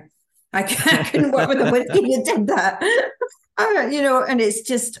nightmare. I couldn't work with a whiskey that did that. You know, and it's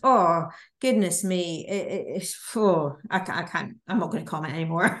just, oh, goodness me. I can't, I'm not going to comment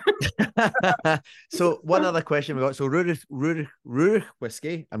anymore. So one other question we got. So Rurik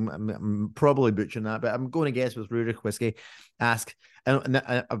whiskey, I'm probably butchering that, but I'm going to guess with Rurik whiskey, ask, and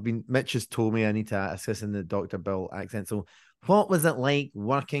Mitch has told me I need to ask this in the Dr. Bill accent. So what was it like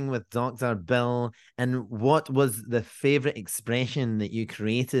working with Dr. Bill, and what was the favorite expression that you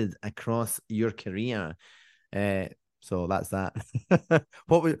created across your career? So that's that.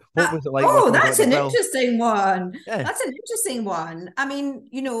 What was it like? Oh, that's an interesting one. Yeah. That's an interesting one. I mean,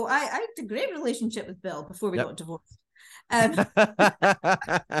 you know, I had a great relationship with Bill before we got divorced.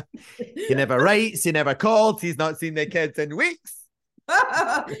 He never writes, he never called, he's not seen the kids in weeks.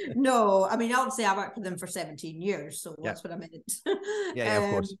 No, I mean, obviously I worked with them for 17 years, so that's what I meant. Yeah,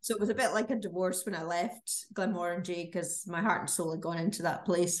 of course. So it was a bit like a divorce when I left Glenmorangie, because my heart and soul had gone into that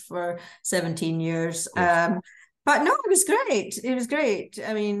place for 17 years. But no, it was great. It was great.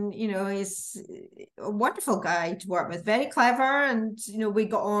 I mean, you know, he's a wonderful guy to work with, very clever, and, you know, we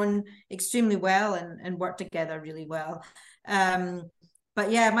got on extremely well and worked together really well. But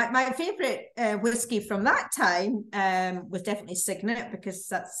yeah, my favorite whiskey from that time was definitely Signet, because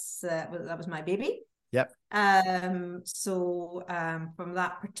that was my baby. Yep. So from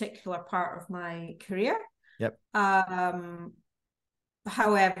that particular part of my career. Yep.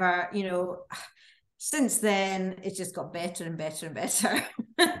 However, you know, since then it's just got better and better and better.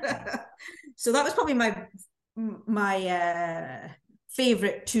 So that was probably my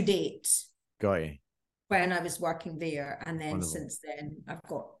favorite to date. Got you. When I was working there, and then wonderful. Since then I've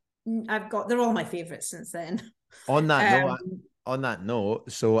got they're all my favorites since then. On that note,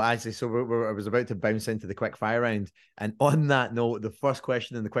 so actually, I was about to bounce into the quick fire round, and on that note, the first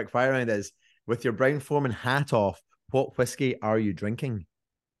question in the quick fire round is, with your Brown-Forman hat off, what whiskey are you drinking?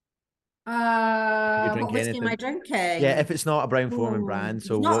 What whiskey am I drinking? Yeah, if it's not a Brown-Forman brand,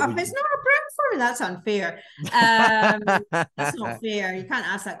 so if it's not a Brown-Forman, that's unfair. That's not fair. You can't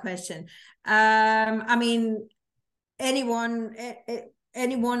ask that question. I mean, anyone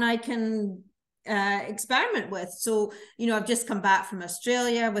I can experiment with. So, you know, I've just come back from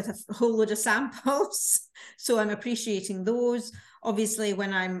Australia with a whole load of samples, so I'm appreciating those. Obviously,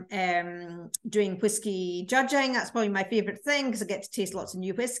 when I'm doing whiskey judging, that's probably my favorite thing, because I get to taste lots of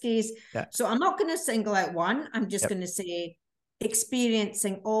new whiskies. Yeah. So I'm not going to single out one. I'm just going to say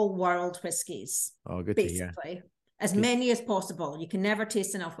experiencing all world whiskies. Oh, good basically. To hear. As many as possible. You can never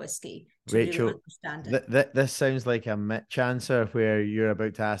taste enough whiskey to Rachel, really understand it. This sounds like a Mitch answer, where you're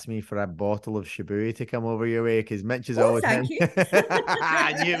about to ask me for a bottle of Shibui to come over your way, because Mitch is always thank you.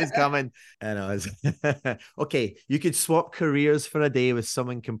 I knew it was coming. I know. Okay, you could swap careers for a day with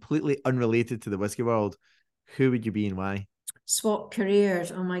someone completely unrelated to the whiskey world. Who would you be and why? Swap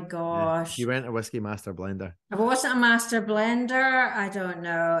careers. Oh my gosh. You weren't a whiskey master blender. If I wasn't a master blender, I don't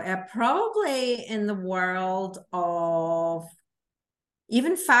know. Probably in the world of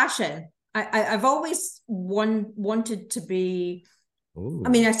even fashion. I've always wanted to be. Ooh. I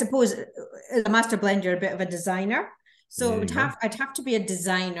mean, I suppose a master blender, a bit of a designer. So I'd have to be a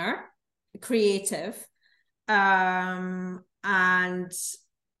designer, creative, and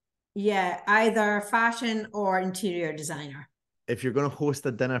Yeah, either fashion or interior designer. If you're going to host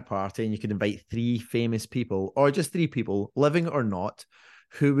a dinner party and you could invite 3 famous people, or just 3 people, living or not,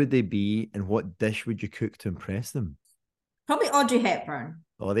 who would they be and what dish would you cook to impress them? Probably Audrey Hepburn.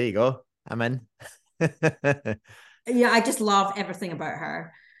 Oh, there you go. I'm in. Yeah, I just love everything about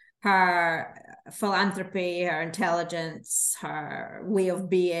her. Her philanthropy, her intelligence, her way of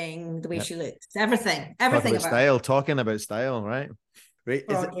being, the way she looks, everything about style, talking about style, right? Right.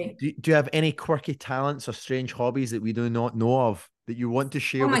 Do you have any quirky talents or strange hobbies that we do not know of that you want to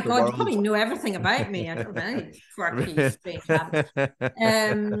share Oh my with the God, you world? probably know everything about me. I don't have any quirky, strange habits.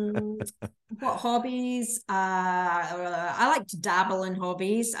 What hobbies? I like to dabble in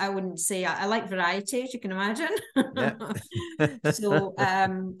hobbies. I wouldn't say I like variety, as you can imagine. Yeah. So I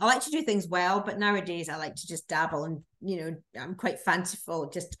like to do things well, but nowadays I like to just dabble, and I'm quite fanciful.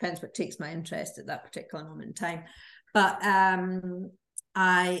 It just depends what takes my interest at that particular moment in time. But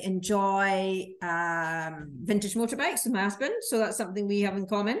I enjoy vintage motorbikes with my husband, so that's something we have in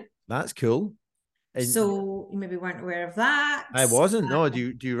common. That's cool. And so you maybe weren't aware of that. I wasn't. No,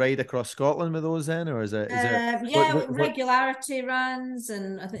 do you ride across Scotland with those then, or is it? Regularity runs,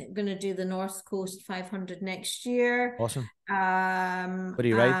 and I think I'm going to do the North Coast 500 next year. Awesome. What do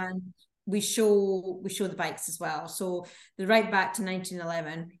you ride? And we show the bikes as well. So the ride back to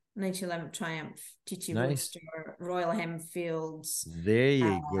 1911 Triumph, TT Nice. Roadster, Royal Enfields. There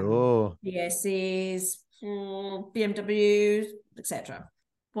you go. BSAs, BMWs, etc.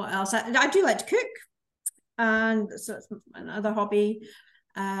 What else? I do like to cook, and so it's another hobby,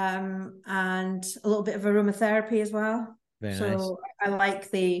 and a little bit of aromatherapy as well. Very nice. I like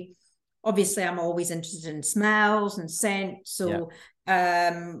obviously I'm always interested in smells and scent. So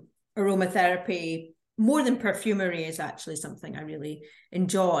aromatherapy, more than perfumery, is actually something I really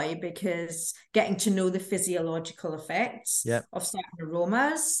enjoy, because getting to know the physiological effects of certain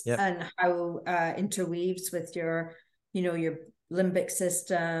aromas and how interweaves with your limbic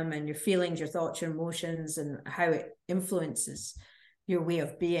system and your feelings, your thoughts, your emotions, and how it influences your way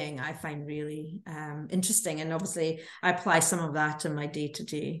of being, I find really interesting. And obviously I apply some of that in my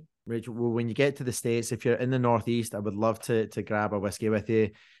day-to-day. Rachel, well, when you get to the States, if you're in the Northeast, I would love to grab a whiskey with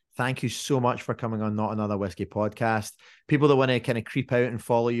you. Thank you so much for coming on Not Another Whiskey podcast. People that want to kind of creep out and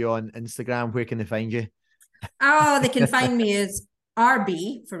follow you on Instagram, where can they find you? Oh, they can find me as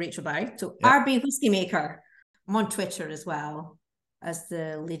RB for Rachel Barrie. So RB Whiskey Maker. I'm on Twitter as well as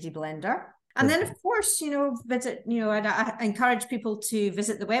the Lady Blender. And then, of course, visit, I encourage people to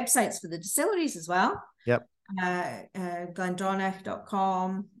visit the websites for the distilleries as well. Yep.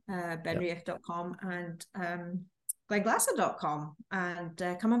 Glendronach.com, benriach.com, and glenglasser.com, and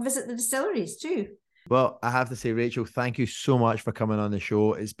come and visit the distilleries too. Well, I have to say, Rachel, thank you so much for coming on the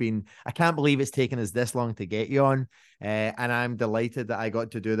show. I can't believe it's taken us this long to get you on. And I'm delighted that I got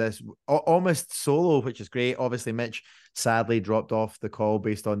to do this almost solo, which is great. Obviously, Mitch sadly dropped off the call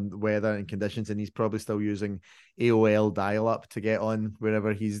based on weather and conditions, and he's probably still using AOL dial-up to get on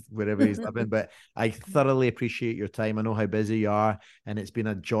wherever he's living. But I thoroughly appreciate your time. I know how busy you are, and it's been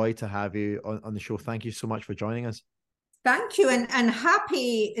a joy to have you on the show. Thank you so much for joining us. Thank you, and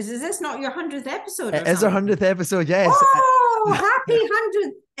happy, is this not your 100th episode? It is our 100th episode, yes. Oh, happy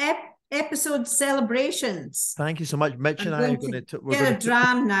 100th episode celebrations. Thank you so much. Mitch and I are going to get a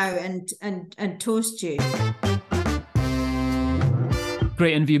dram now and toast you.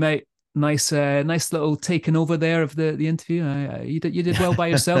 Great interview, mate. Nice little taking over there of the interview. You did well by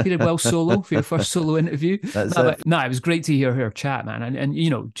yourself. You did well solo for your first solo interview. It was great to hear her chat, man,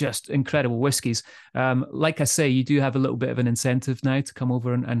 and just incredible whiskies. Like I say, you do have a little bit of an incentive now to come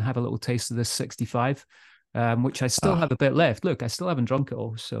over and have a little taste of this 65, which I still have a bit left. Look, I still haven't drunk it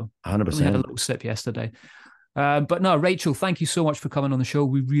all, so 100%. I had a little sip yesterday. But no, Rachel, thank you so much for coming on the show.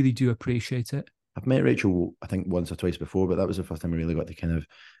 We really do appreciate it. I've met Rachel, I think, once or twice before, but that was the first time I really got to kind of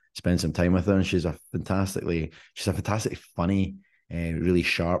spend some time with her, and she's a fantastically funny, really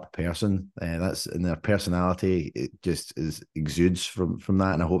sharp person. That's in their personality, it just exudes from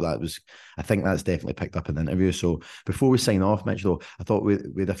that, and I think that's definitely picked up in the interview. So before we sign off, Mitch, though, I thought we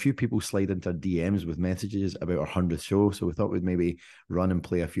had a few people slide into our DMs with messages about our 100th show, so we thought we'd maybe run and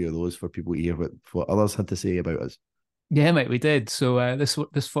play a few of those for people to hear what others had to say about us. Yeah, mate, we did. So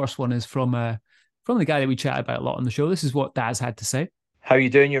this first one is from the guy that we chat about a lot on the show. This is what Daz had to say. How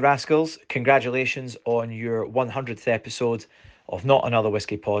you doing, you rascals? Congratulations on your 100th episode of Not Another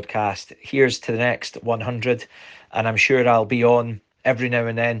Whiskey podcast. Here's to the next 100, and I'm sure I'll be on every now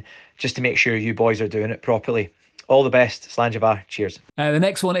and then just to make sure you boys are doing it properly. All the best. Slanjava. Cheers. The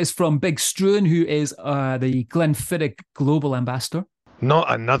next one is from Big Struan, who is the Glenfiddich Global Ambassador.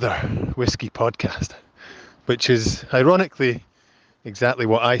 Not Another Whiskey podcast, which is ironically exactly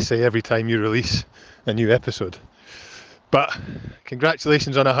what I say every time you release a new episode. But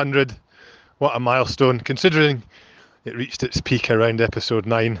congratulations on 100. What a milestone, considering it reached its peak around episode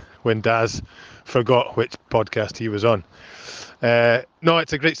 9 when Daz forgot which podcast he was on. No,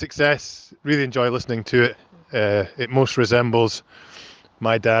 it's a great success. Really enjoy listening to it. It most resembles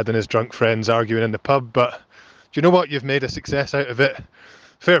my dad and his drunk friends arguing in the pub, but do you know what? You've made a success out of it.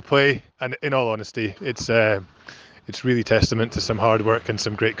 Fair play, and in all honesty, it's really testament to some hard work and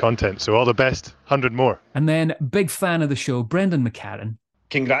some great content. So all the best, 100 more. And then big fan of the show, Brendan McCarran.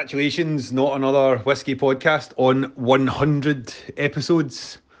 Congratulations, Not Another Whiskey Podcast on 100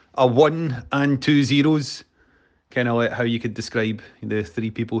 episodes. A 1 and 2 zeros. Kind of like how you could describe the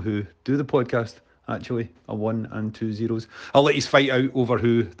 3 people who do the podcast, actually. A 1 and 2 zeros. I'll let you fight out over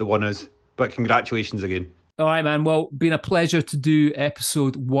who the one is, but congratulations again. All right, man. Well, been a pleasure to do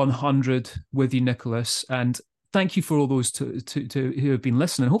episode 100 with you, Nicholas. And thank you for all those to who have been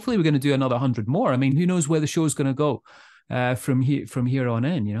listening. Hopefully we're going to do another 100 more. I mean, who knows where the show's going to go from here on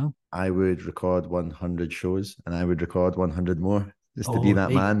in, you know? I would record 100 shows and I would record 100 more. Just to be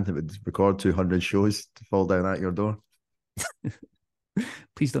that man that would record 200 shows to fall down at your door.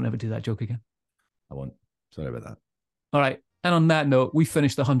 Please don't ever do that joke again. I won't. Sorry about that. All right. And on that note, we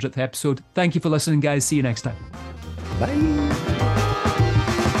finished the 100th episode. Thank you for listening, guys. See you next time. Bye.